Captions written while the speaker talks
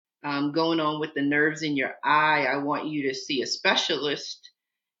going on with the nerves in your eye. I want you to see a specialist.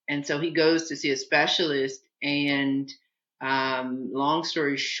 And so he goes to see a specialist. And long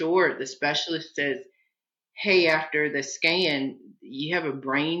story short, the specialist says, hey, after the scan, you have a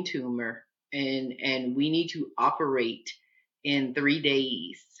brain tumor and we need to operate in 3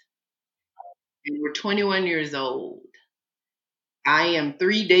 days. And we're 21 years old. I am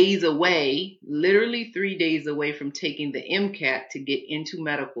 3 days away, literally 3 days away from taking the MCAT to get into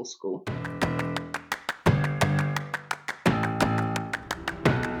medical school.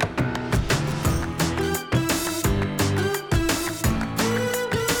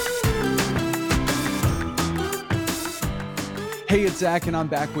 Hey, it's Zach, and I'm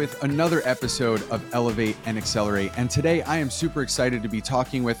back with another episode of Elevate and Accelerate. And today I am super excited to be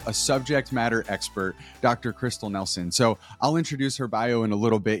talking with a subject matter expert, Dr. Crystal Nelson. So I'll introduce her bio in a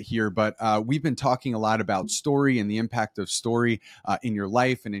little bit here, but we've been talking a lot about story and the impact of story in your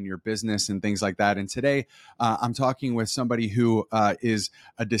life and in your business and things like that. And today I'm talking with somebody who is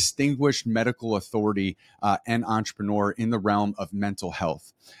a distinguished medical authority and entrepreneur in the realm of mental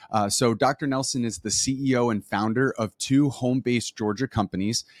health. So Dr. Nelson is the CEO and founder of two home-based Georgia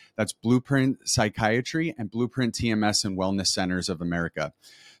companies. That's Blueprint Psychiatry and Blueprint TMS and Wellness Centers of America.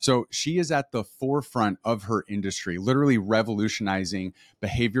 So she is at the forefront of her industry, literally revolutionizing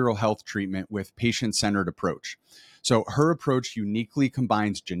behavioral health treatment with patient-centered approach. So her approach uniquely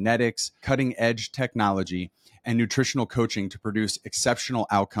combines genetics, cutting-edge technology, and nutritional coaching to produce exceptional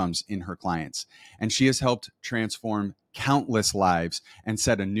outcomes in her clients. And she has helped transform countless lives and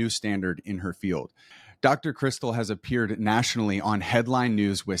set a new standard in her field. Dr. Crystal has appeared nationally on headline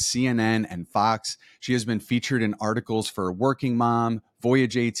news with CNN and Fox. She has been featured in articles for Working Mom,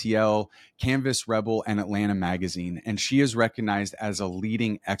 Voyage ATL, Canvas Rebel, and Atlanta Magazine, and she is recognized as a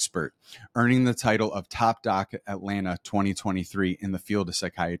leading expert, earning the title of Top Doc Atlanta 2023 in the field of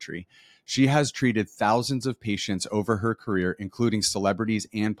psychiatry. She has treated thousands of patients over her career, including celebrities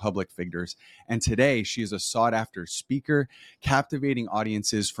and public figures. And today, she is a sought-after speaker, captivating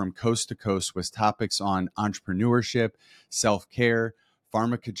audiences from coast to coast with topics on entrepreneurship, self-care,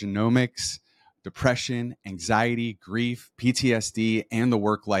 pharmacogenomics, depression, anxiety, grief, PTSD, and the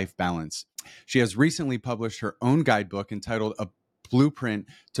work-life balance. She has recently published her own guidebook entitled A Blueprint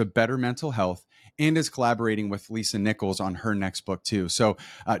to Better Mental Health, and is collaborating with Lisa Nichols on her next book too. So,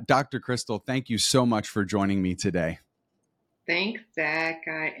 Dr. Crystal, thank you so much for joining me today. Thanks, Zach.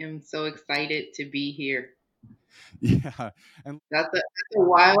 I am so excited to be here. Yeah, and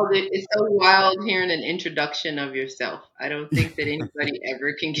it's so wild hearing an introduction of yourself. I don't think that anybody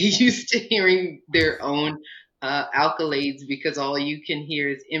ever can get used to hearing their own accolades because all you can hear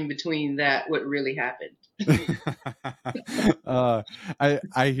is in between that what really happened.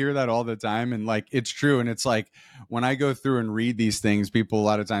 I hear that all the time, and like it's true. And it's like when I go through and read these things, people a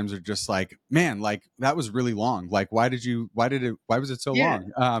lot of times are just like, "Man, like that was really long. Like, why was it so Yeah,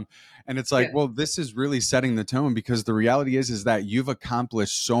 long?" And it's like, yeah, well, this is really setting the tone because the reality is that you've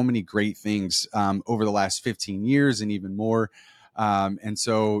accomplished so many great things over the last 15 years and even more. And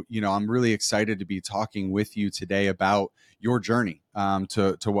so, I'm really excited to be talking with you today about your journey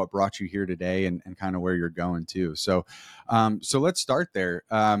to what brought you here today and kind of where you're going to. So let's start there.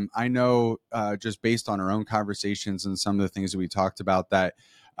 I know just based on our own conversations and some of the things that we talked about that,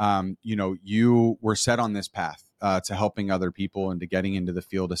 you were set on this path to helping other people and to getting into the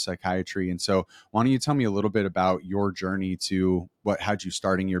field of psychiatry. And so why don't you tell me a little bit about your journey to what had you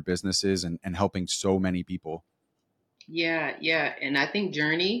starting your businesses and helping so many people? yeah. And I think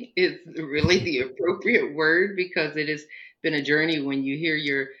journey is really the appropriate word because it has been a journey. When you hear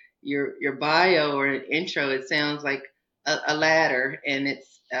your bio or an intro, it sounds like a ladder, and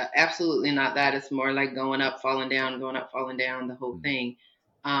it's absolutely not that. It's more like going up, falling down, going up, falling down, the whole thing.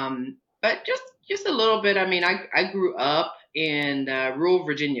 But just a little bit. I mean, I grew up in rural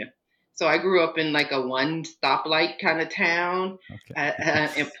Virginia. So I grew up in like a one stoplight kind of town Okay.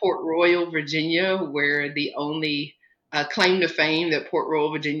 in Port Royal, Virginia, where the only claim to fame that Port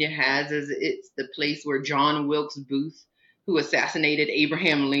Royal, Virginia has is it's the place where John Wilkes Booth, who assassinated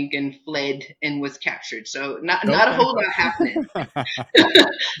Abraham Lincoln, fled and was captured. So not a Okay. whole lot happening.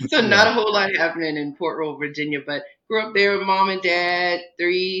 So not Yeah. a whole lot happening in Port Royal, Virginia, but grew up there with mom and dad,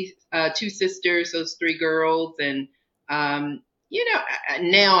 two sisters, those three girls. And,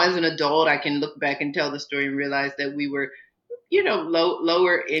 now as an adult, I can look back and tell the story and realize that we were,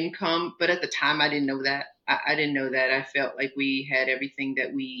 lower income. But at the time, I didn't know that. I didn't know that. I felt like we had everything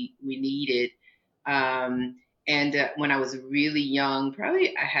that we needed. And when I was really young,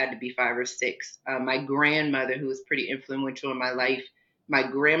 probably I had to be 5 or 6, my grandmother, who was pretty influential in my life, my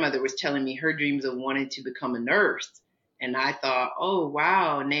grandmother was telling me her dreams of wanting to become a nurse. And I thought, oh,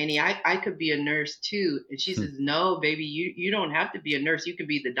 wow, Nanny, I could be a nurse too. And she says, no, baby, you don't have to be a nurse. You can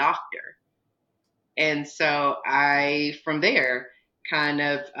be the doctor. And so from there, kind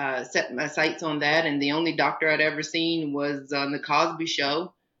of set my sights on that. And the only doctor I'd ever seen was on the Cosby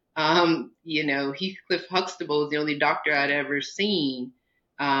Show. Heathcliff Huxtable is the only doctor I'd ever seen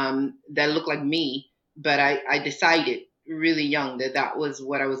that looked like me. But I decided really young that that was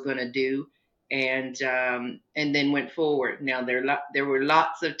what I was going to do, and then went forward. Now there were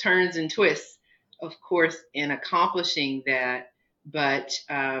lots of turns and twists, of course, in accomplishing that. But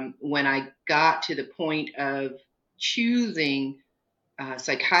when I got to the point of choosing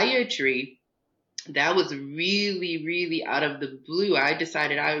psychiatry, that was really, really out of the blue. I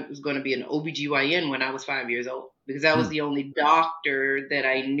decided I was going to be an OBGYN when I was 5 years old because that was the only doctor that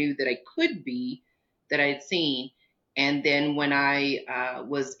I knew that I could be that I had seen. And then when I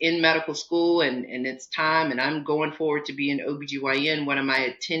was in medical school and it's time and I'm going forward to be an OBGYN, one of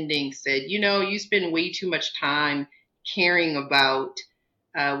my attendings said, you spend way too much time caring about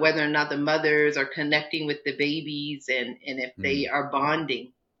whether or not the mothers are connecting with the babies and if they are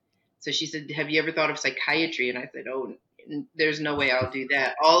bonding. So she said, have you ever thought of psychiatry? And I said, oh, there's no way I'll do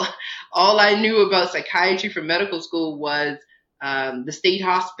that. All I knew about psychiatry from medical school was the state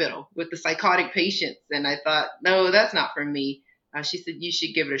hospital with the psychotic patients. And I thought, no, that's not for me. She said, you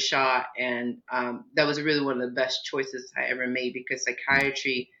should give it a shot. And that was really one of the best choices I ever made because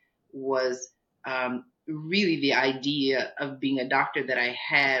psychiatry was really the idea of being a doctor that I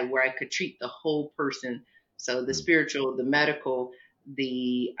had where I could treat the whole person. So the spiritual, the medical,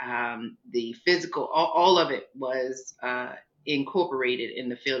 the physical, all of it was incorporated in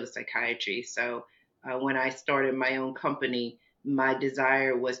the field of psychiatry. So when I started my own company, my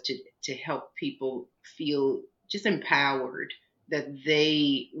desire was to help people feel just empowered, that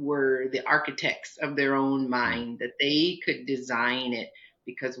they were the architects of their own mind, that they could design it,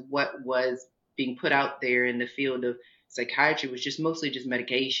 because what was being put out there in the field of psychiatry was just mostly just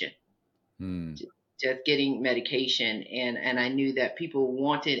medication. Just getting medication, and I knew that people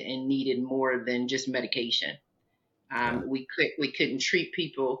wanted and needed more than just medication. We couldn't treat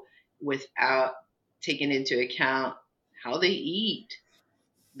people without taking into account how they eat,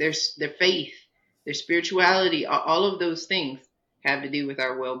 their faith, their spirituality. All of those things have to do with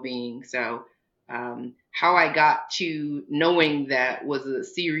our well-being. So how I got to knowing that was a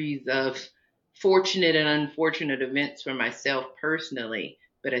series of fortunate and unfortunate events for myself personally.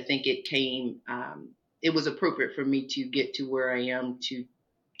 But I think it was appropriate for me to get to where I am to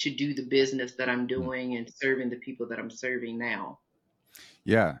do the business that I'm doing and serving the people that I'm serving now.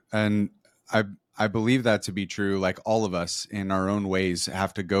 Yeah. And I believe that to be true. Like all of us in our own ways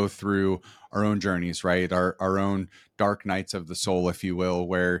have to go through our own journeys, right? Our own dark nights of the soul, if you will,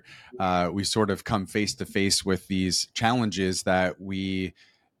 where we sort of come face to face with these challenges that we,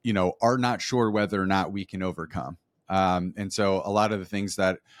 are not sure whether or not we can overcome. And so a lot of the things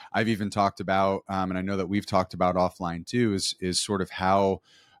that I've even talked about, and I know that we've talked about offline too, is sort of how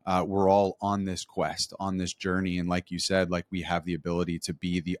we're all on this quest, on this journey. And like you said, like we have the ability to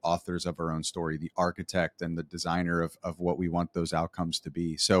be the authors of our own story, the architect and the designer of what we want those outcomes to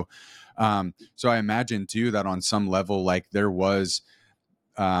be. So I imagine too that on some level, like there was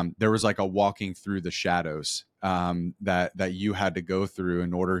like a walking through the shadows that you had to go through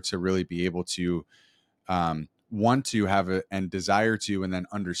in order to really be able to want to have it and desire to, and then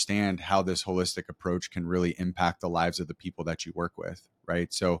understand how this holistic approach can really impact the lives of the people that you work with.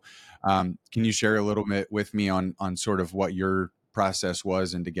 Right. So can you share a little bit with me on sort of what your process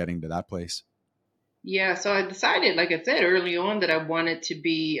was into getting to that place? Yeah, so I decided, like I said early on, that I wanted to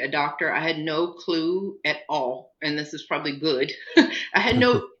be a doctor. I had no clue at all, and this is probably good. I had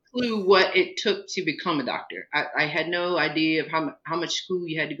no clue what it took to become a doctor. I had no idea of how much school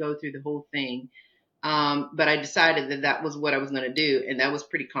you had to go through, the whole thing. But I decided that was what I was going to do, and that was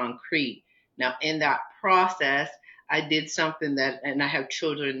pretty concrete. Now, in that process, I did something and I have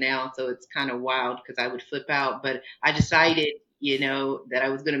children now, so it's kind of wild because I would flip out, but I decided, that I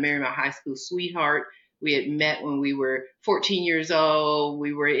was going to marry my high school sweetheart. We had met when we were 14 years old.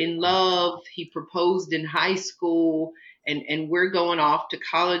 We were in love. He proposed in high school, and we're going off to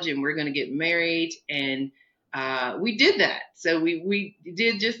college and we're going to get married. And we did that. So we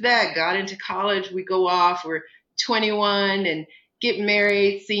did just that, got into college. We go off, we're 21 and get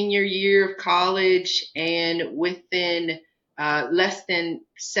married senior year of college. And within less than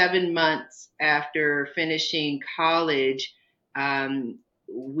 7 months after finishing college,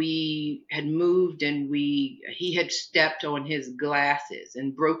 we had moved and he had stepped on his glasses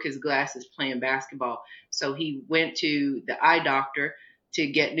and broke his glasses playing basketball. So he went to the eye doctor to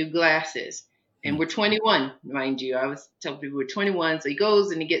get new glasses. And we're 21, mind you. I was telling people we're 21. So he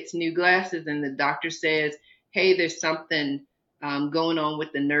goes and he gets new glasses, and the doctor says, "Hey, there's something going on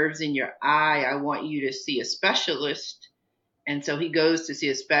with the nerves in your eye. I want you to see a specialist." And so he goes to see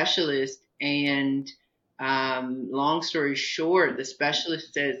a specialist, and long story short, the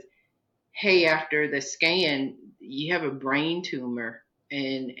specialist says, "Hey, after the scan, you have a brain tumor,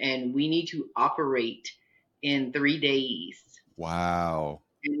 and we need to operate in 3 days." Wow.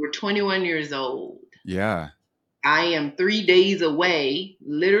 And we're 21 years old. Yeah. I am 3 days away,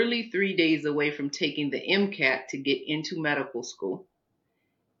 literally 3 days away from taking the MCAT to get into medical school.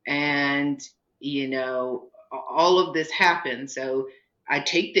 And, all of this happened. So I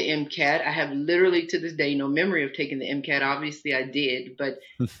take the MCAT. I have literally to this day no memory of taking the MCAT. Obviously, I did, but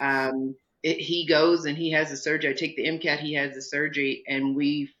he goes and he has the surgery. I take the MCAT, he has the surgery, and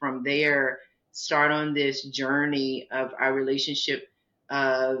we from there start on this journey of our relationship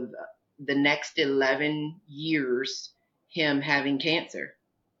of the next 11 years, him having cancer.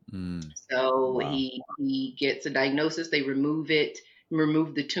 So Wow. he gets a diagnosis, they remove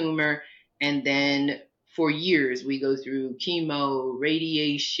the tumor, and then for years we go through chemo,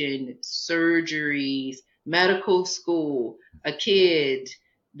 radiation, surgeries, medical school, a kid,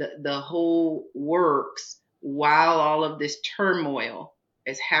 the whole works, while all of this turmoil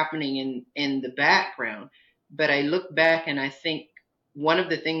is happening in the background. But I look back and I think one of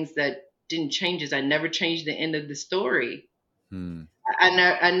the things that didn't change is I never changed the end of the story. Hmm.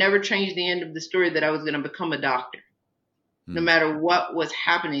 I never changed the end of the story that I was going to become a doctor. No matter what was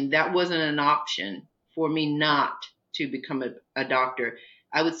happening, that wasn't an option for me not to become a doctor.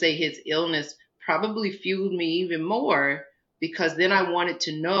 I would say his illness probably fueled me even more, because then I wanted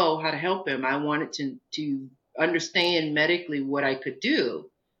to know how to help him. I wanted to understand medically what I could do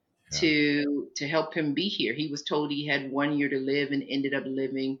Yeah. to help him be here. He was told he had 1 year to live and ended up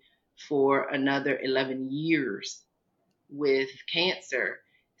living for another 11 years with cancer.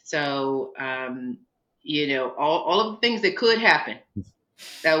 So, all of the things that could happen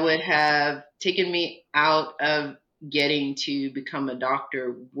that would have taken me out of getting to become a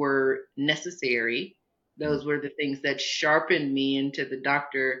doctor were necessary. Those were the things that sharpened me into the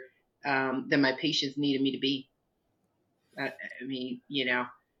doctor that my patients needed me to be. I mean,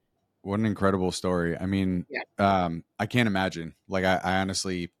 What an incredible story. I mean, yeah. I can't imagine. Like, I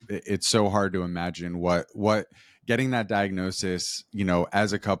honestly, it's so hard to imagine what getting that diagnosis,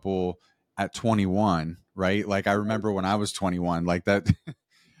 as a couple at 21, right? Like, I remember when I was 21, like that,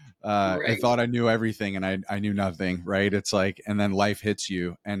 I Right. thought I knew everything and I knew nothing, right? It's like, and then life hits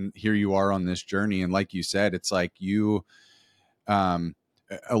you and here you are on this journey. And like you said, it's like um,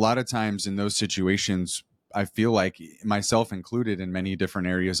 a lot of times in those situations, I feel like, myself included in many different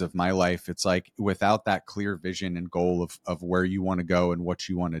areas of my life, it's like without that clear vision and goal of where you want to go and what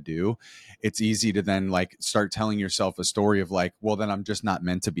you want to do, it's easy to then like start telling yourself a story of like, well, then I'm just not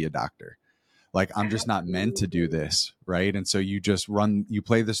meant to be a doctor. Like, I'm just not meant to do Absolutely. this. Right. And so you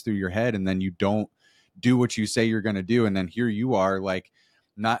play this through your head and then you don't do what you say you're going to do. And then here you are, like,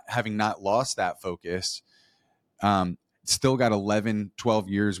 not lost that focus, um, still got 11, 12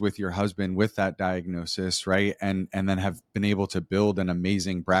 years with your husband with that diagnosis, right? And then have been able to build an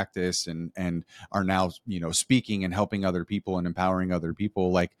amazing practice and are now, speaking and helping other people and empowering other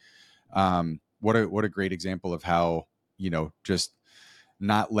people. Like, what a great example of how, just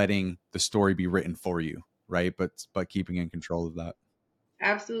not letting the story be written for you, right? But keeping in control of that.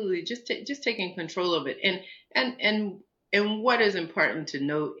 Absolutely. Just taking control of it. And what is important to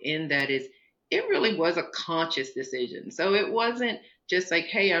note in that is it really was a conscious decision. So it wasn't just like,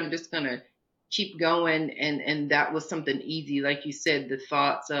 hey, I'm just gonna keep going, and that was something easy. Like you said, the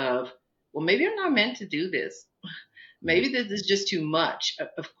thoughts of, well, maybe I'm not meant to do this. Mm. Maybe this is just too much.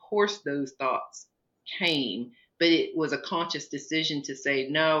 Of course those thoughts came, but it was a conscious decision to say,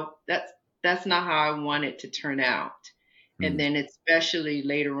 no, that's not how I want it to turn out. And Mm. then especially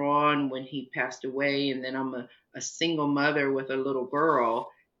later on when he passed away, and then I'm a single mother with a little girl,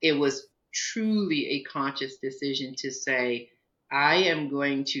 it was truly a conscious decision to say, I am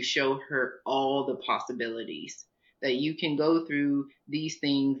going to show her all the possibilities that you can go through these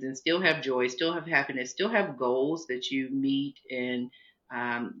things and still have joy, still have happiness, still have goals that you meet and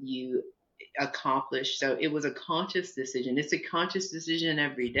you accomplish. So it was a conscious decision. It's a conscious decision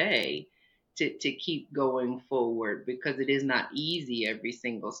every day to keep going forward, because it is not easy every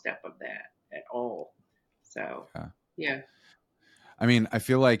single step of that at all. So, Yeah. yeah. I mean, I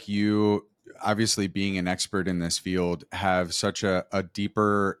feel like you, obviously being an expert in this field, have such a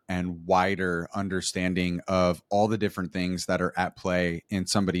deeper and wider understanding of all the different things that are at play in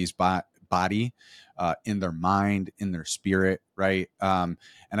somebody's body, in their mind, in their spirit, right? And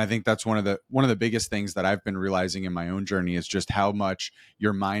I think that's one of the biggest things that I've been realizing in my own journey is just how much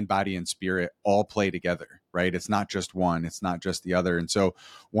your mind, body, and spirit all play together, right? It's not just one, it's not just the other. And so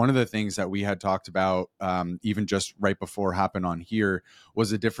one of the things that we had talked about, even just right before hopping on here, was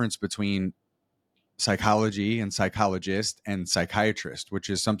the difference between psychology and psychologist and psychiatrist, which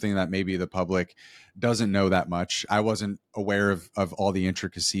is something that maybe the public doesn't know that much. I wasn't aware of all the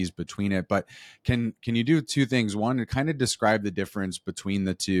intricacies between it, but can you do two things? One, to kind of describe the difference between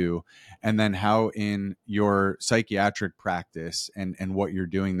the two, and then how in your psychiatric practice and what you're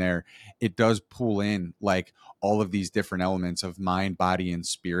doing there, it does pull in like all of these different elements of mind, body, and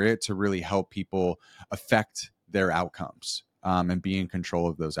spirit to really help people affect their outcomes, and be in control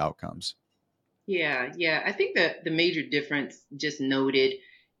of those outcomes. Yeah, yeah. I think that the major difference just noted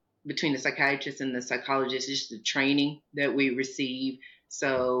between the psychiatrist and the psychologist is the training that we receive.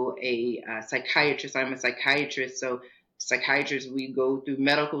 So, psychiatrist, I'm a psychiatrist. So, psychiatrists, we go through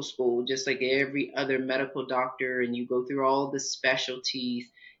medical school just like every other medical doctor, and you go through all the specialties,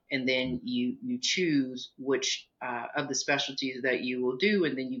 and then you choose which of the specialties that you will do,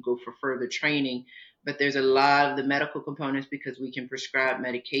 and then you go for further training. But there's a lot of the medical components because we can prescribe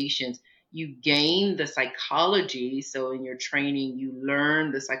medications. You gain the psychology. So in your training, you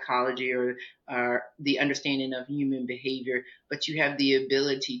learn the psychology or the understanding of human behavior, but you have the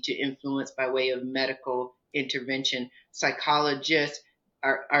ability to influence by way of medical intervention. Psychologists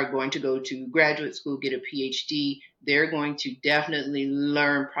are going to go to graduate school, get a PhD. They're going to definitely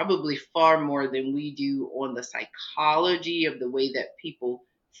learn probably far more than we do on the psychology of the way that people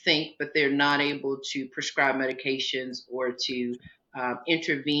think, but they're not able to prescribe medications or to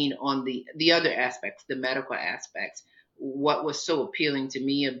intervene on the other aspects, the medical aspects. What was so appealing to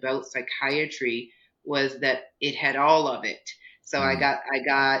me about psychiatry was that it had all of it. So Mm. I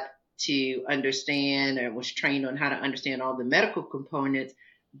got to understand and was trained on how to understand all the medical components,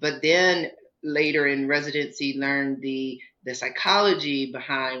 but then later in residency learned the psychology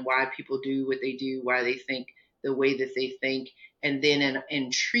behind why people do what they do, why they think the way that they think, and then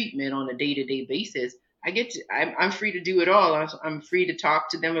in treatment on a day-to-day basis I'm free to do it all. I'm free to talk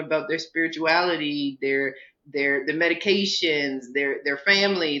to them about their spirituality, their medications, their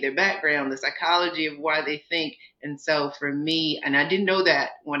family, their background, the psychology of why they think. And so for me, and I didn't know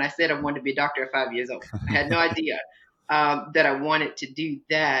that when I said I wanted to be a doctor at 5 years old. I had no idea that I wanted to do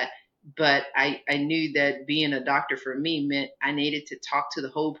that. But I knew that being a doctor for me meant I needed to talk to the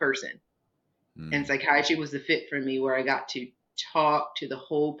whole person. And Mm. psychiatry was the fit for me where I got to talk to the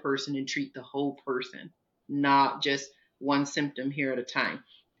whole person and treat the whole person, not just one symptom here at a time.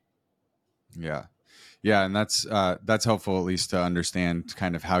 Yeah. Yeah, and that's helpful at least to understand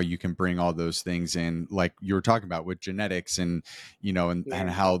kind of how you can bring all those things in, like you were talking about with genetics and and Yeah.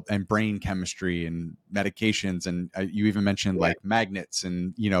 how and brain chemistry and medications, and you even mentioned Yeah. like magnets,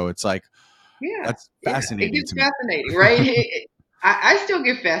 and it's like Yeah. that's Yeah. It fascinating gets to me. fascinating, right? I still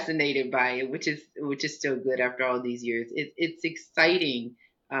get fascinated by it, which is still good after all these years. It's exciting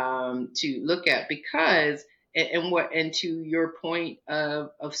to look at because and to your point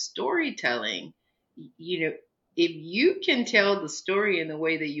of storytelling, you know, if you can tell the story in the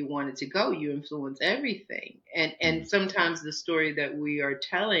way that you want it to go, you influence everything. And Mm. sometimes the story that we are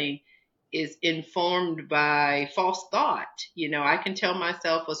telling is informed by false thought. I can tell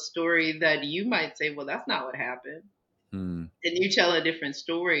myself a story that you might say, well, that's not what happened. Mm. And you tell a different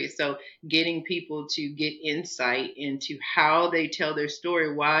story. So getting people to get insight into how they tell their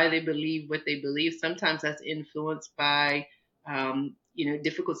story, why they believe what they believe. Sometimes that's influenced by,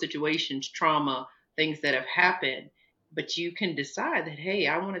 difficult situations, trauma, things that have happened. But you can decide that, hey,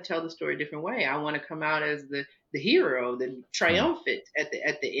 I want to tell the story a different way. I want to come out as the hero, the Mm. triumphant at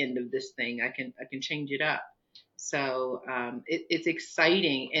the end of this thing. I can change it up. So it's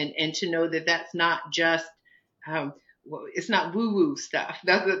exciting, and to know that that's not just um, well, it's not woo woo stuff.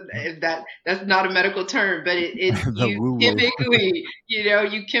 That's not a medical term, but it The you woo woo. chemically,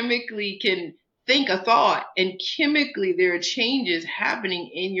 you chemically can think a thought, and chemically there are changes happening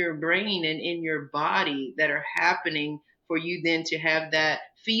in your brain and in your body that are happening for you then to have that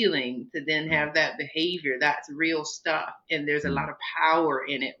feeling, to then Mm. have that behavior. That's real stuff, and there's a Mm. lot of power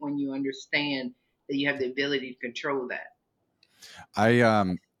in it when you understand that you have the ability to control that.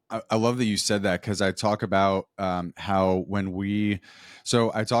 I love that you said that, because I talk about how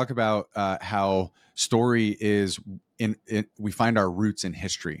I talk about how story is we find our roots in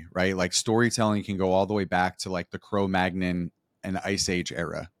history, right? Like storytelling can go all the way back to like the Cro-Magnon and the Ice Age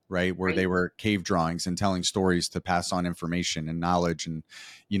era, right? Where they Right. were cave drawings and telling stories to pass on information and knowledge and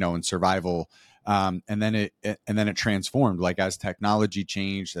and survival. And then it transformed, like as technology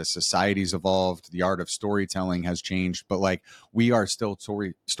changed, as society's evolved, the art of storytelling has changed, but like we are still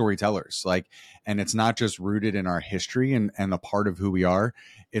storytellers, like, and it's not just rooted in our history and a part of who we are.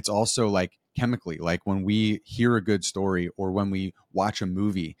 It's also like chemically, like when we hear a good story or when we watch a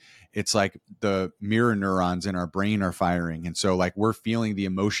movie, it's like the mirror neurons in our brain are firing, and so like we're feeling the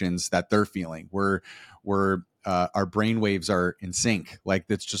emotions that they're feeling. We're our brain waves are in sync. Like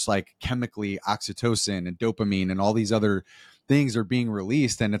it's just like chemically oxytocin and dopamine and all these other things are being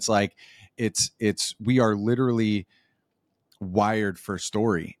released. And it's like, we are literally wired for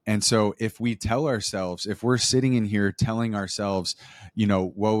story. And so if we tell ourselves, if we're sitting in here telling ourselves,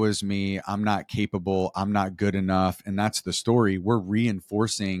 woe is me, I'm not capable, I'm not good enough, and that's the story, we're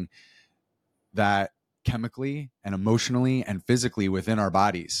reinforcing that chemically and emotionally and physically within our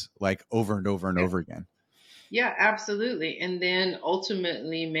bodies, like over and over and over again. Yeah, absolutely. And then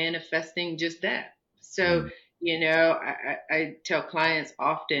ultimately manifesting just that. So, I tell clients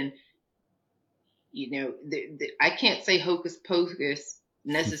often, I can't say hocus pocus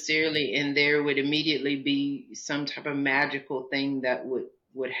necessarily, and there would immediately be some type of magical thing that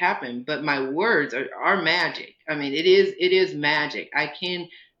would happen. But my words are magic. I mean, it is magic. I can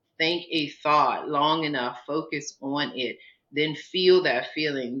think a thought long enough, focus on it, then feel that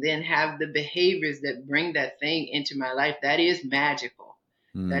feeling, then have the behaviors that bring that thing into my life. That is magical.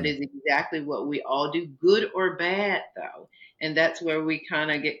 That is exactly what we all do, good or bad, though. And that's where we kind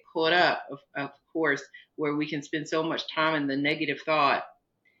of get caught up, of course, where we can spend so much time in the negative thought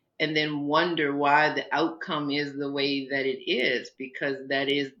and then wonder why the outcome is the way that it is, because that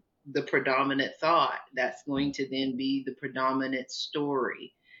is the predominant thought. That's going to then be the predominant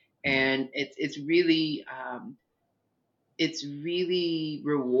story. And it's really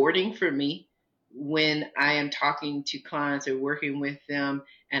rewarding for me when I am talking to clients or working with them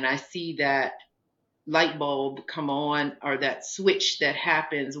and I see that light bulb come on, or that switch that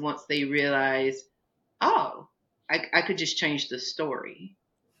happens once they realize, oh, I could just change the story.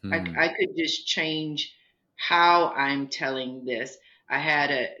 I could just change how I'm telling this. I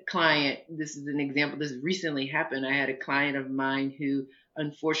had a client, this is an example, this recently happened. I had a client of mine who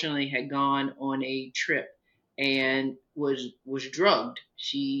unfortunately had gone on a trip and was drugged.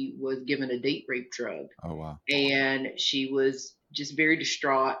 She was given a date rape drug, Oh, wow. and she was just very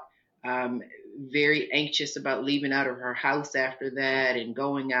distraught, um, very anxious about leaving out of her house after that and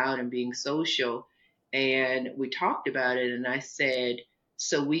going out and being social. And we talked about it, and I said,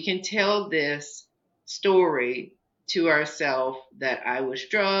 so we can tell this story to ourselves that I was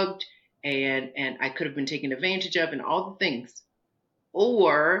drugged and I could have been taken advantage of and all the things.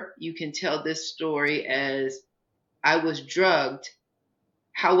 Or you can tell this story as I was drugged.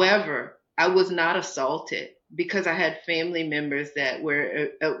 However, I was not assaulted because I had family members that were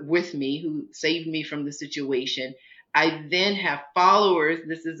with me who saved me from the situation. I then have followers.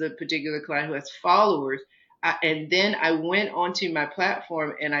 This is a particular client who has followers. And then I went onto my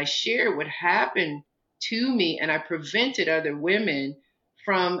platform and I shared what happened to me, and I prevented other women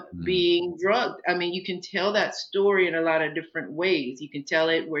from being drugged. I mean, you can tell that story in a lot of different ways. You can tell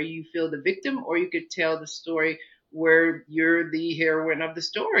it where you feel the victim, or you could tell the story where you're the heroine of the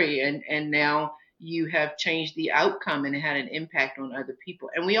story, and now you have changed the outcome and it had an impact on other people.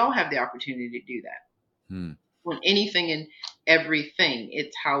 And we all have the opportunity to do that on anything and everything.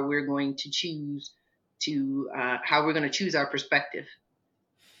 It's how we're going to choose our perspective.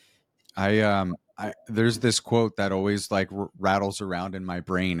 There's this quote that always like rattles around in my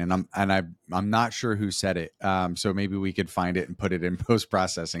brain, and I'm not sure who said it. So maybe we could find it and put it in post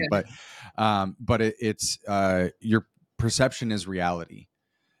processing. But it's your perception is reality,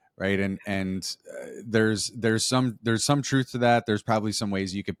 right? And there's some truth to that. There's probably some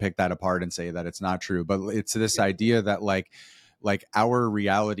ways you could pick that apart and say that it's not true, but it's this idea that like our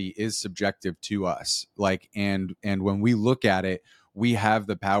reality is subjective to us, like, and when we look at it, we have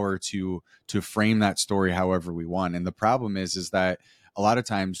the power to frame that story however we want. And the problem is that a lot of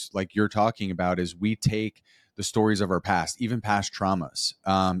times, like you're talking about, is we take the stories of our past, even past traumas,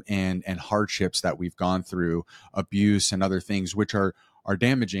 and hardships that we've gone through, abuse and other things, which are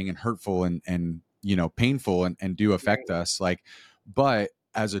damaging and hurtful and painful and do affect us. Like, but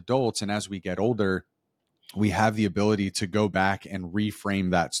as adults and as we get older, we have the ability to go back and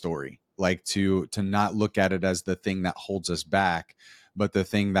reframe that story, like to not look at it as the thing that holds us back, but the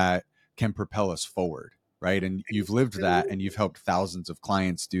thing that can propel us forward, right? And you've lived that, and you've helped thousands of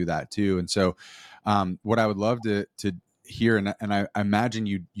clients do that too. And so what I would love to hear, and I imagine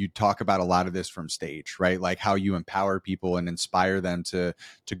you talk about a lot of this from stage, right? Like how you empower people and inspire them to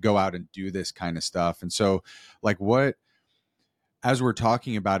go out and do this kind of stuff. And so like as we're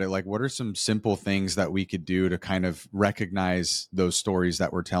talking about it, like, what are some simple things that we could do to kind of recognize those stories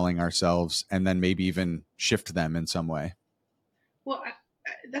that we're telling ourselves and then maybe even shift them in some way? Well,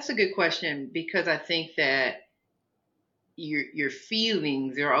 that's a good question because I think that your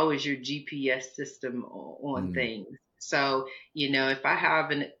feelings are always your GPS system on Mm, things. So, if I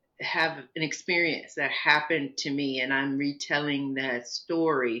have an experience that happened to me and I'm retelling that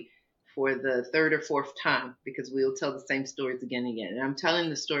story for the third or fourth time, because we'll tell the same stories again and again. And I'm telling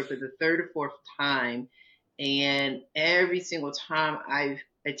the story for the third or fourth time, and every single time I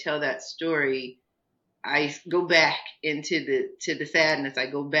tell that story, I go back into the sadness. I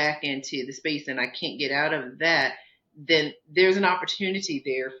go back into the space, and I can't get out of that. Then there's an opportunity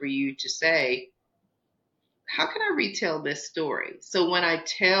there for you to say, how can I retell this story? So when I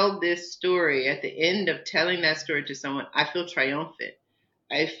tell this story, at the end of telling that story to someone, I feel triumphant.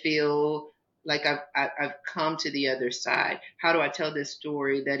 I feel like I've come to the other side. How do I tell this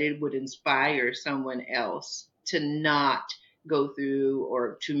story that it would inspire someone else to not go through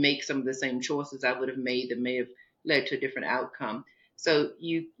or to make some of the same choices I would have made that may have led to a different outcome? So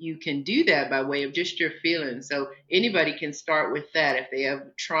you can do that by way of just your feelings. So anybody can start with that if they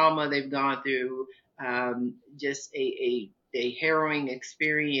have trauma they've gone through, just a harrowing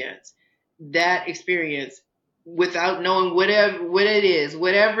experience. That experience, without knowing what it is,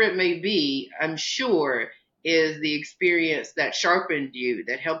 whatever it may be, I'm sure is the experience that sharpened you,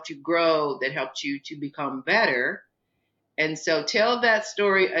 that helped you grow, that helped you to become better. And so tell that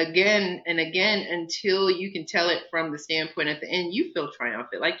story again and again until you can tell it from the standpoint at the end you feel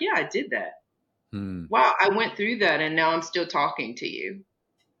triumphant. Like, yeah, I did that. mm, Wow, I went through that and now I'm still talking to you.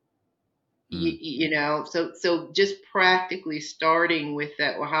 mm, So just practically starting with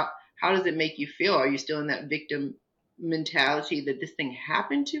that. Well, how does it make you feel? Are you still in that victim mentality that this thing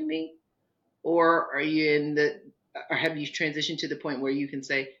happened to me, or are you or have you transitioned to the point where you can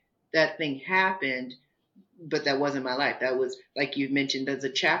say that thing happened, but that wasn't my life. That was, like you mentioned, as a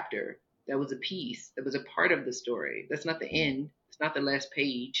chapter. That was a piece. That was a part of the story. That's not the end. It's not the last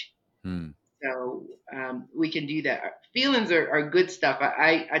page. mm, So we can do that. Feelings are good stuff.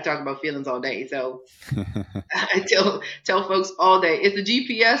 I talk about feelings all day. So mm. I tell folks all day, it's a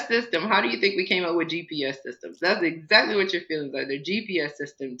GPS system. How do you think we came up with GPS systems? That's exactly what your feelings are. They're GPS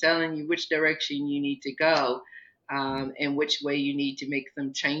system telling you which direction you need to go, and which way you need to make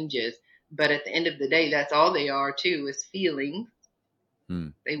some changes. But at the end of the day, that's all they are too, is feelings.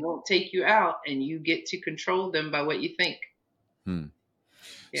 Mm, They won't take you out, and you get to control them by what you think. mm.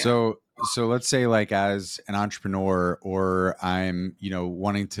 Yeah. So let's say, like, as an entrepreneur, or I'm,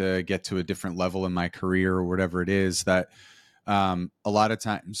 wanting to get to a different level in my career or whatever it is, that a lot of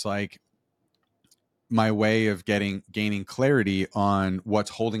times, like, my way of gaining clarity on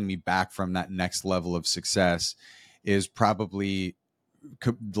what's holding me back from that next level of success is probably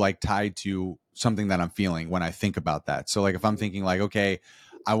like tied to something that I'm feeling when I think about that. So, like, if I'm thinking like, okay,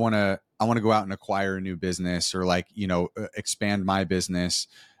 I want to go out and acquire a new business, or, like, expand my business,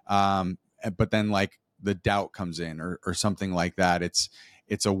 but then, like, the doubt comes in, or something like that.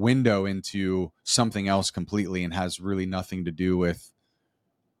 It's a window into something else completely, and has really nothing to do with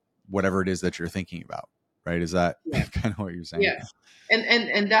whatever it is that you're thinking about. Right? Is that Yeah. kind of what you're saying? Yeah.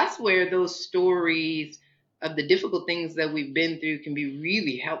 And that's where those stories of the difficult things that we've been through can be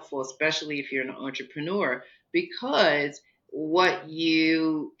really helpful, especially if you're an entrepreneur, because what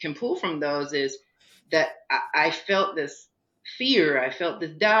you can pull from those is that I felt this fear, I felt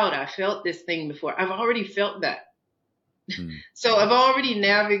this doubt, I felt this thing before. I've already felt that. Mm, So I've already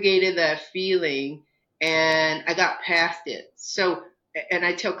navigated that feeling and I got past it. So, and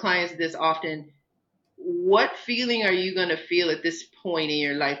I tell clients this often, what feeling are you going to feel at this point in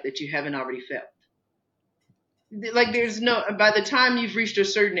your life that you haven't already felt? Like, there's no, by the time you've reached a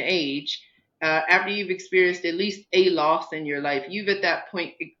certain age, after you've experienced at least a loss in your life, you've at that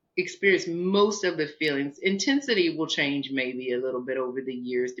point experienced most of the feelings. Intensity will change maybe a little bit over the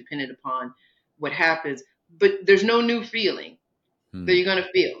years, depending upon what happens, but there's no new feeling that mm, you're going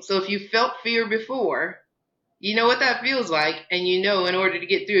to feel. So if you felt fear before, you know what that feels like, and in order to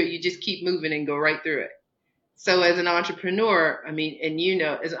get through it, you just keep moving and go right through it. So as an entrepreneur, I mean, and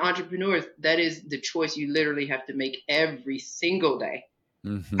as entrepreneurs, that is the choice you literally have to make every single day. I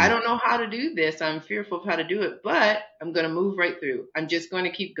hmm. don't know how to do this. I'm fearful of how to do it, but I'm going to move right through. I'm just going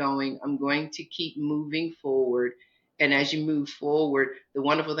to keep going. I'm going to keep moving forward. And as you move forward, the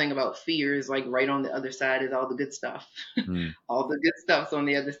wonderful thing about fear is, like, right on the other side is all the good stuff. Mm, All the good stuff's on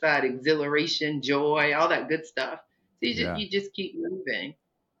the other side: exhilaration, joy, all that good stuff. So yeah. you just keep moving.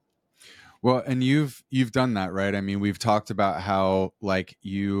 Well, and you've done that, right? I mean, we've talked about how, like,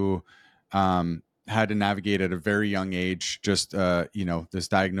 you had to navigate at a very young age, just this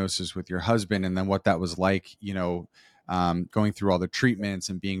diagnosis with your husband, and then what that was like, going through all the treatments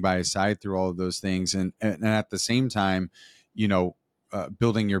and being by his side through all of those things, and at the same time, you know,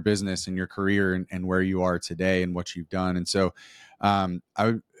 building your business and your career, and where you are today and what you've done. And so, I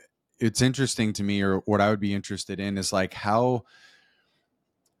would, it's interesting to me, or what I would be interested in is like how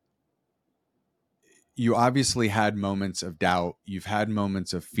you obviously had moments of doubt, you've had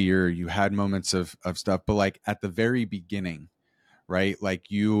moments of fear, you had moments of stuff, but like at the very beginning, right?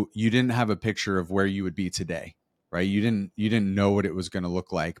 Like you didn't have a picture of where you would be today, right? You didn't know what it was going to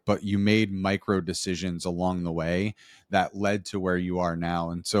look like, but you made micro decisions along the way that led to where you are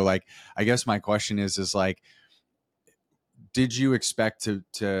now. And so like, I guess my question is like, did you expect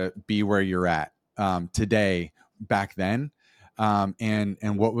to be where you're at today back then?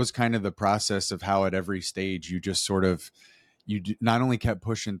 And what was kind of the process of how at every stage you just sort of not only kept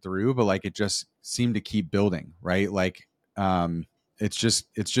pushing through, but like it just seemed to keep building, right? Like it's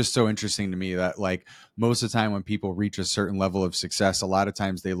just so interesting to me that like most of the time when people reach a certain level of success, a lot of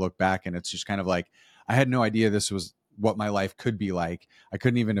times they look back and it's just kind of like, I had no idea this was what my life could be like. I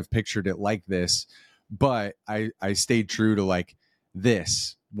couldn't even have pictured it like this, but I stayed true to like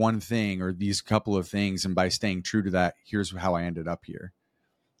this one thing or these couple of things, and by staying true to that, here's how I ended up here.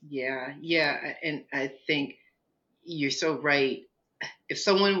 Yeah, yeah, and I think you're so right. If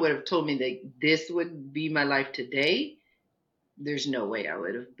someone would have told me that this would be my life today, there's no way I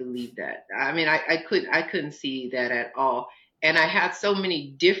would have believed that. I mean, I couldn't see that at all. And I had so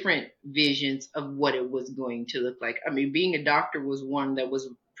many different visions of what it was going to look like. I mean, being a doctor was one that was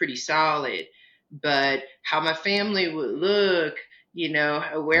pretty solid, but how my family would look,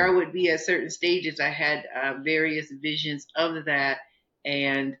 where I would be at certain stages, I had various visions of that,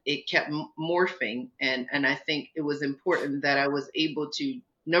 and it kept morphing. And I think it was important that I was able to,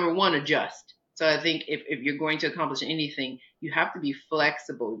 number one, adjust. So I think if you're going to accomplish anything, you have to be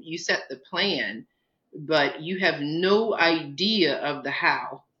flexible. You set the plan, but you have no idea of the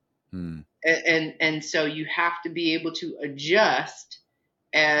how. Hmm. And so you have to be able to adjust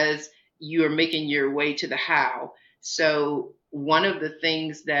as you are making your way to the how. So one of the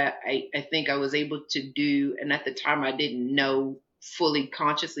things that I think I was able to do, and at the time I didn't know fully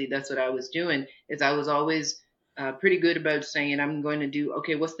consciously that's what I was doing, is I was always pretty good about saying I'm going to do,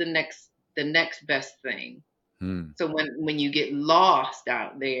 okay, what's the next best thing. Hmm. So when you get lost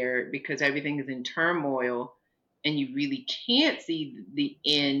out there because everything is in turmoil and you really can't see the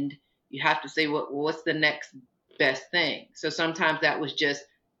end, you have to say what's the next best thing. So sometimes that was just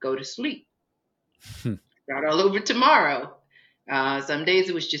go to sleep, start all over tomorrow. Some days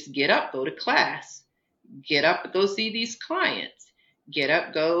it was just get up, go to class, get up, go see these clients, get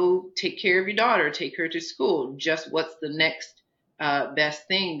up, go take care of your daughter, take her to school. Just what's the next best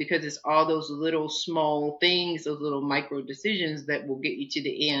thing? Because it's all those little small things, those little micro decisions that will get you to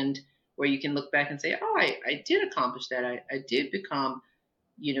the end where you can look back and say, oh, I did accomplish that. I did become,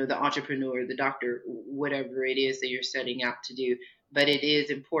 the entrepreneur, the doctor, whatever it is that you're setting out to do. But it is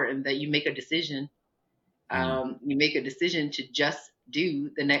important that you make a decision. Hmm. You make a decision to just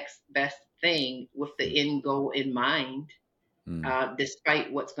do the next best thing with the end goal in mind, Hmm.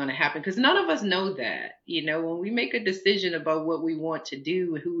 despite what's going to happen. Because none of us know that. When we make a decision about what we want to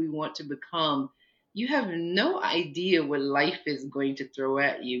do, who we want to become, you have no idea what life is going to throw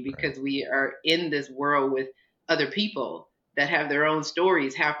at you Right. because we are in this world with other people that have their own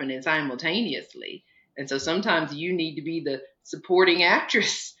stories happening simultaneously. And so sometimes you need to be the supporting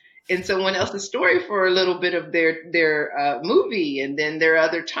actress in someone else's story for a little bit of their movie, and then there are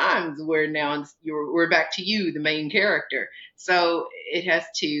other times where now we're back to you, the main character. So it has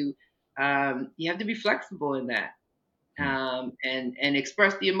to, you have to be flexible in that, Hmm. and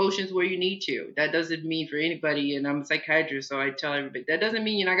express the emotions where you need to. That doesn't mean for anybody, and I'm a psychiatrist, so I tell everybody that doesn't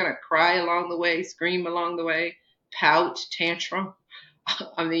mean you're not gonna cry along the way, scream along the way, pout, tantrum.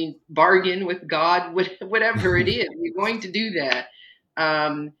 I mean, bargain with God, whatever it is, you're going to do that.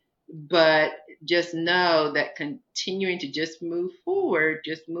 But just know that continuing to just move forward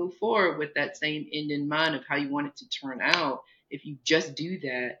with that same end in mind of how you want it to turn out. If you just do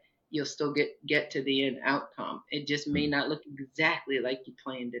that, you'll still get to the end outcome. It just may Hmm. not look exactly like you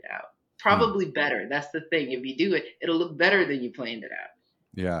planned it out. Hmm. Probably better. That's the thing. If you do it, it'll look better than you planned it out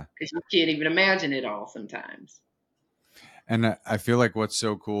Yeah. because you can't even imagine it all sometimes. And I feel like what's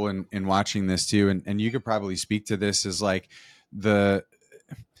so cool in watching this too, and you could probably speak to this, is like the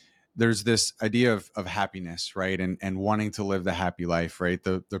there's this idea of happiness, right? And wanting to live the happy life, right?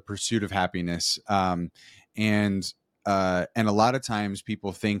 The pursuit of happiness. And and a lot of times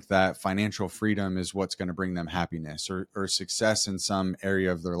people think that financial freedom is what's going to bring them happiness or success in some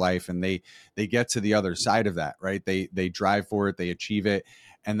area of their life. And they get to the other side of that, right? They drive for it, they achieve it,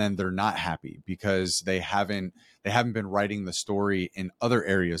 and then they're not happy because they haven't been writing the story in other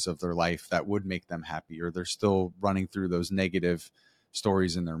areas of their life that would make them happy, or they're still running through those negative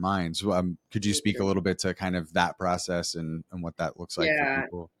stories in their minds. Could you So speak a true. little bit to kind of that process and what that looks like for Yeah,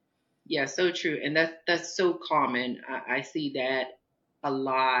 people? yeah, so true. And that's so common. I see that a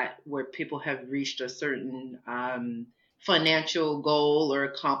lot where people have reached a certain financial goal or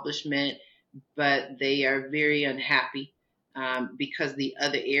accomplishment, but they are very unhappy because the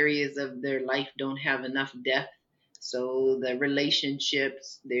other areas of their life don't have enough depth. So the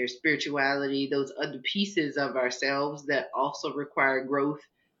relationships, their spirituality, those other pieces of ourselves that also require growth,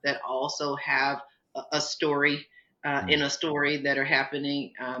 that also have a story in Mm, a story that are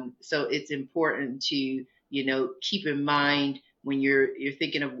happening. So it's important to keep in mind when you're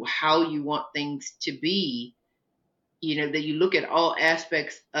thinking of how you want things to be, that you look at all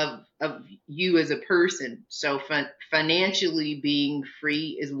aspects of you as a person. So financially being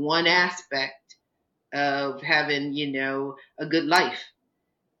free is one aspect of having, a good life.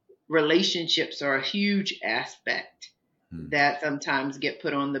 Relationships are a huge aspect mm, that sometimes get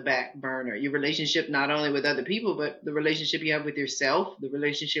put on the back burner. Your relationship not only with other people, but the relationship you have with yourself, the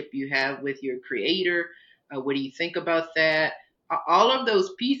relationship you have with your creator. What do you think about that? All of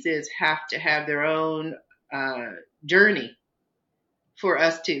those pieces have to have their own uh, journey for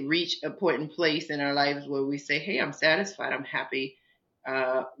us to reach a point in place in our lives where we say, "Hey, I'm satisfied. I'm happy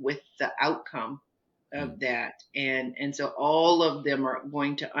with the outcome mm. of that." And so all of them are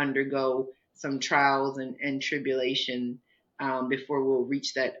going to undergo some trials and tribulation before we'll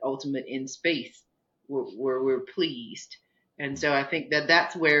reach that ultimate in space where we're pleased. And so I think that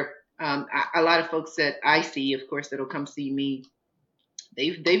that's where a lot of folks that I see, of course, that'll come see me,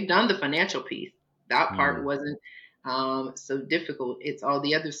 they've done the financial piece. That part Mm, wasn't so difficult. It's all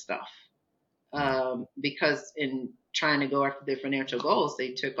the other stuff. yeah. Because in trying to go after their financial goals,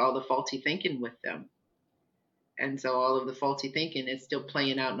 they took all the faulty thinking with them. And so all of the faulty thinking is still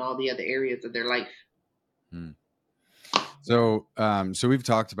playing out in all the other areas of their life. Mm. So we've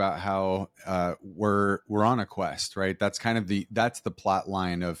talked about how we're on a quest, right? That's kind of the plot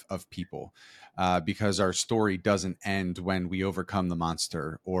line of people, because our story doesn't end when we overcome the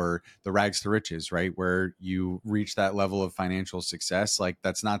monster or the rags to riches, right? Where you reach that level of financial success, like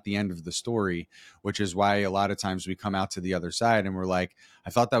that's not the end of the story, which is why a lot of times we come out to the other side and we're like, I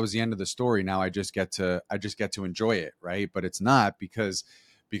thought that was the end of the story. Now I just get to enjoy it, right? But it's not because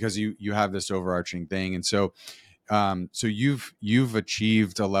you have this overarching thing, and so you've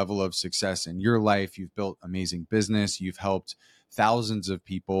achieved a level of success in your life. You've built amazing business. You've helped thousands of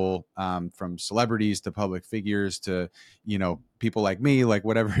people, from celebrities to public figures to people like me, like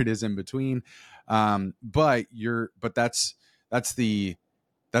whatever it is in between. But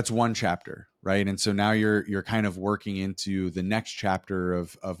that's one chapter, right? And so now you're kind of working into the next chapter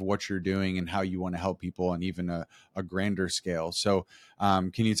of what you're doing and how you want to help people on even a grander scale. So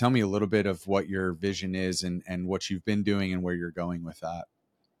can you tell me a little bit of what your vision is and what you've been doing and where you're going with that?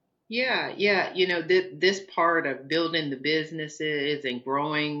 Yeah, yeah. This part of building the businesses and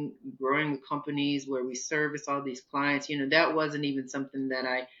growing the companies where we service all these clients, that wasn't even something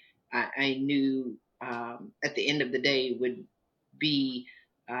that I knew at the end of the day would be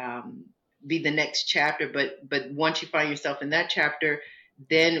um, be the next chapter. But once you find yourself in that chapter,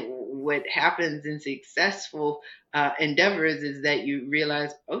 then what happens in successful endeavors is that you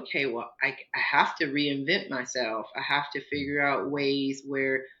realize, okay, well, I have to reinvent myself. I have to figure out ways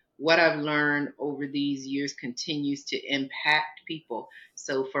where what I've learned over these years continues to impact people.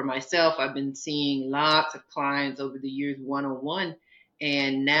 So for myself, I've been seeing lots of clients over the years one on one.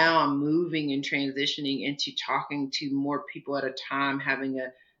 And now I'm moving and transitioning into talking to more people at a time, having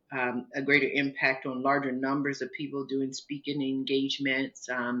a greater impact on larger numbers of people, doing speaking engagements,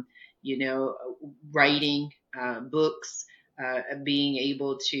 you know, writing books, being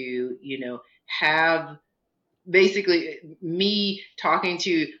able to, have basically me talking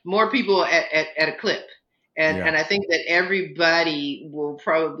to more people at a clip. Yeah. And I think that everybody will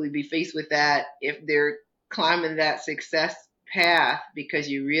probably be faced with that if they're climbing that success path, because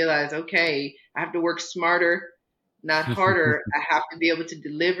you realize, okay, I have to work smarter, not harder. I have to be able to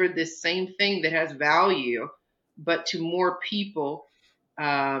deliver this same thing that has value, but to more people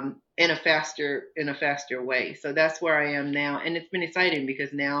in a faster way. So that's where I am now, and it's been exciting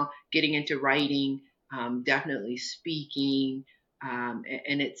because now getting into writing, definitely speaking, and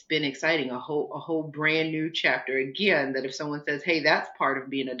it's been exciting. A whole brand new chapter again. That if someone says, "Hey, that's part of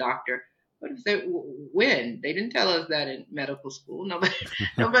being a doctor," What if they, when? They didn't tell us that in medical school. Nobody,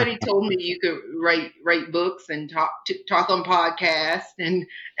 nobody told me you could write books and talk on podcasts and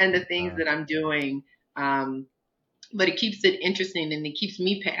the things that I'm doing. Um, but it keeps it interesting and it keeps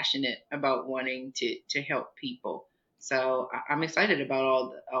me passionate about wanting to help people. So I'm excited about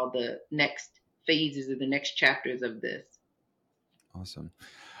all the next phases of the next chapters of this. Awesome.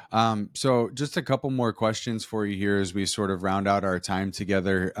 So just a couple more questions for you here as we sort of round out our time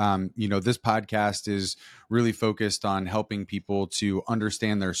together. This podcast is really focused on helping people to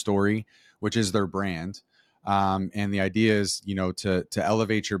understand their story, which is their brand. And the idea is, to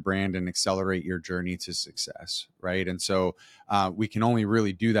elevate your brand and accelerate your journey to success. Right. And so we can only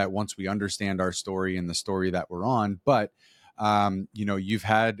really do that once we understand our story and the story that we're on. But you've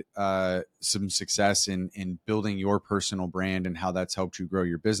had some success in building your personal brand and how that's helped you grow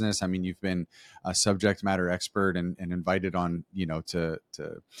your business. I mean, you've been a subject matter expert and invited on, to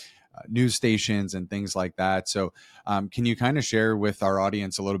news stations and things like that. So can you kind of share with our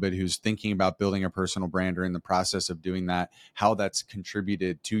audience a little bit who's thinking about building a personal brand or in the process of doing that, how that's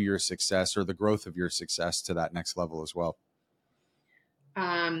contributed to your success or the growth of your success to that next level as well?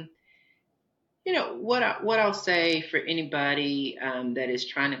 What I'll say for anybody that is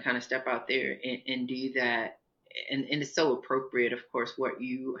trying to kind of step out there and do that, and it's so appropriate, of course, what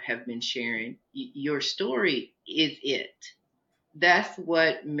you have been sharing. Your story is it. That's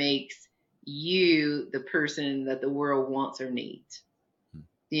what makes you the person that the world wants or needs.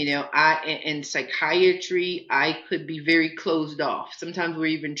 In psychiatry, I could be very closed off. Sometimes we're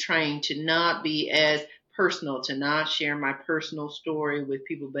even trained to not be as personal, to not share my personal story with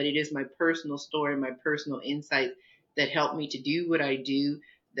people, but it is my personal story, my personal insights that help me to do what I do,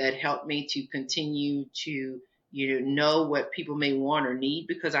 that help me to continue to, know what people may want or need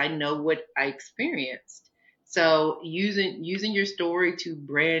because I know what I experienced. So using your story to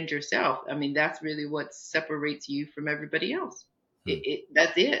brand yourself, I mean, that's really what separates you from everybody else.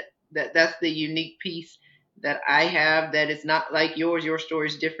 That's it. That's the unique piece that I have that is not like yours. Your story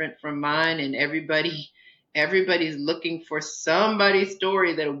is different from mine, and everybody's looking for somebody's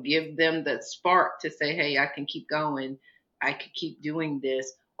story that'll give them that spark to say, hey, I can keep going. I can keep doing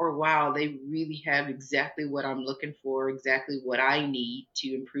this. Or wow, they really have exactly what I'm looking for, exactly what I need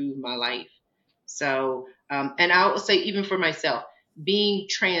to improve my life. So, and I will say, even for myself, being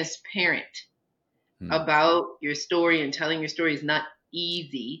transparent about your story and telling your story is not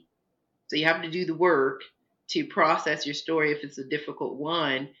easy. So you have to do the work to process your story if it's a difficult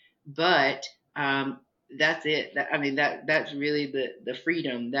one. But that's it. That's really the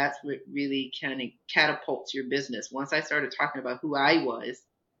freedom. That's what really kind of catapults your business. Once I started talking about who I was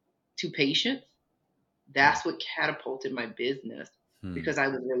to patients, that's what catapulted my business because I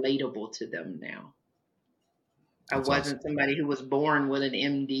was relatable to them now. That's I wasn't awesome. Somebody who was born with an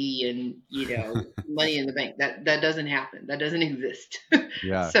MD and money in the bank. That doesn't happen. That doesn't exist.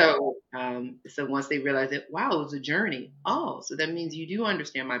 Yeah. So once they realize that, wow, it was a journey. Oh, so that means you do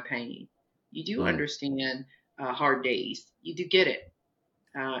understand my pain. You do understand hard days. You do get it,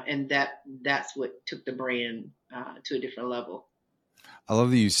 and that's what took the brand to a different level. I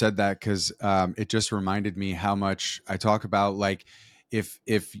love that you said that because it just reminded me how much I talk about like.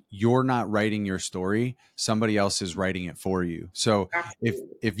 If you're not writing your story, somebody else is writing it for you. So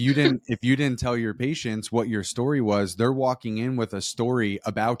if you didn't tell your patients what your story was, they're walking in with a story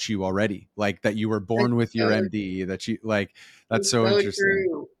about you already, like that you were born with your MD, that you like. That's so interesting.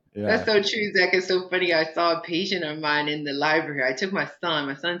 True. Yeah. That's so true, Zach. It's so funny. I saw a patient of mine in the library. I took my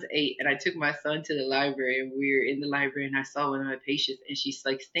son's 8, and I took my son to the library, and we were in the library, and I saw one of my patients, and she's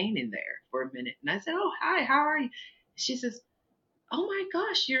like standing there for a minute, and I said, "Oh, hi, how are you?" She says, "Oh my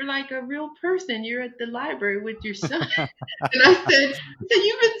gosh, you're like a real person. You're at the library with your son." And I said,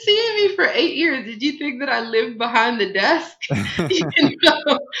 "You've been seeing me for 8 years. Did you think that I lived behind the desk?" But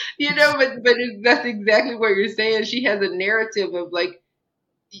that's exactly what you're saying. She has a narrative of like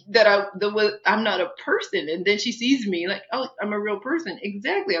that I'm not a person, and then she sees me like, oh, I'm a real person.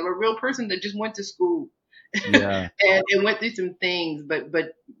 Exactly, I'm a real person that just went to school, and went through some things.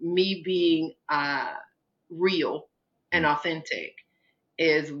 But me being real and authentic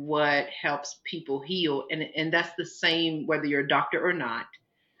is what helps people heal, and that's the same whether you're a doctor or not.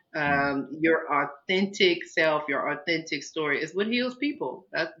 Your authentic self, your authentic story is what heals people.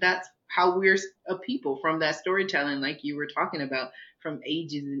 That's how we're a people from that storytelling, like you were talking about from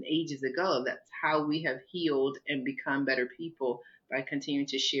ages and ages ago. That's how we have healed and become better people by continuing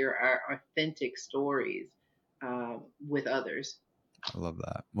to share our authentic stories with others. I love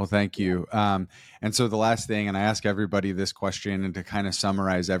that. Well, thank you. And so the last thing, and I ask everybody this question, and to kind of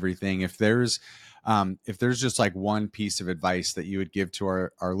summarize everything, if there's just like one piece of advice that you would give to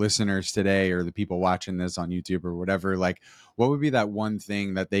our listeners today, or the people watching this on YouTube or whatever, like what would be that one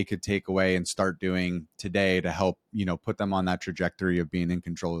thing that they could take away and start doing today to help, put them on that trajectory of being in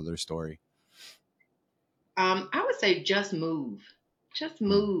control of their story? I would say just move. Just Mm.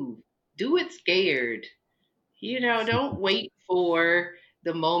 move. Do it scared. Don't wait for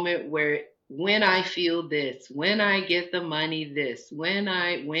the moment where when I feel this, when I get the money this, when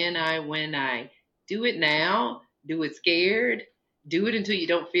I do it now, do it scared, do it until you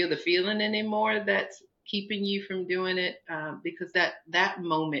don't feel the feeling anymore that's keeping you from doing it, because that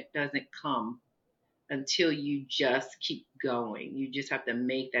moment doesn't come until you just keep going. You just have to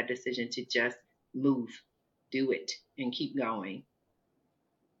make that decision to just move, do it, and keep going.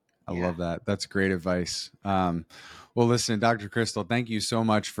 I Yeah. love that. That's great advice. Well, listen, Dr. Crystal, thank you so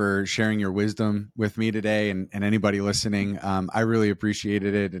much for sharing your wisdom with me today, and anybody listening. I really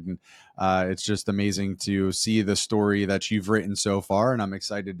appreciated it. And it's just amazing to see the story that you've written so far. And I'm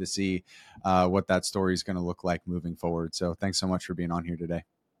excited to see what that story is going to look like moving forward. So thanks so much for being on here today.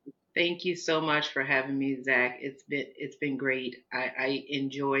 Thank you so much for having me, Zach. It's been great. I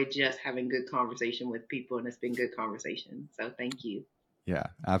enjoy just having good conversation with people, and it's been good conversation. So thank you. Yeah,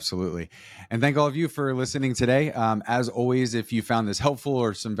 absolutely. And thank all of you for listening today. As always, if you found this helpful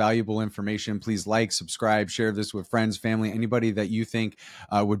or some valuable information, please like, subscribe, share this with friends, family, anybody that you think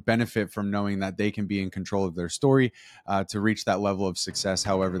would benefit from knowing that they can be in control of their story to reach that level of success,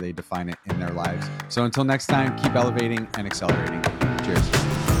 however they define it in their lives. So until next time, keep elevating and accelerating.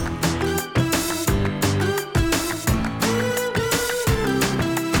 Cheers.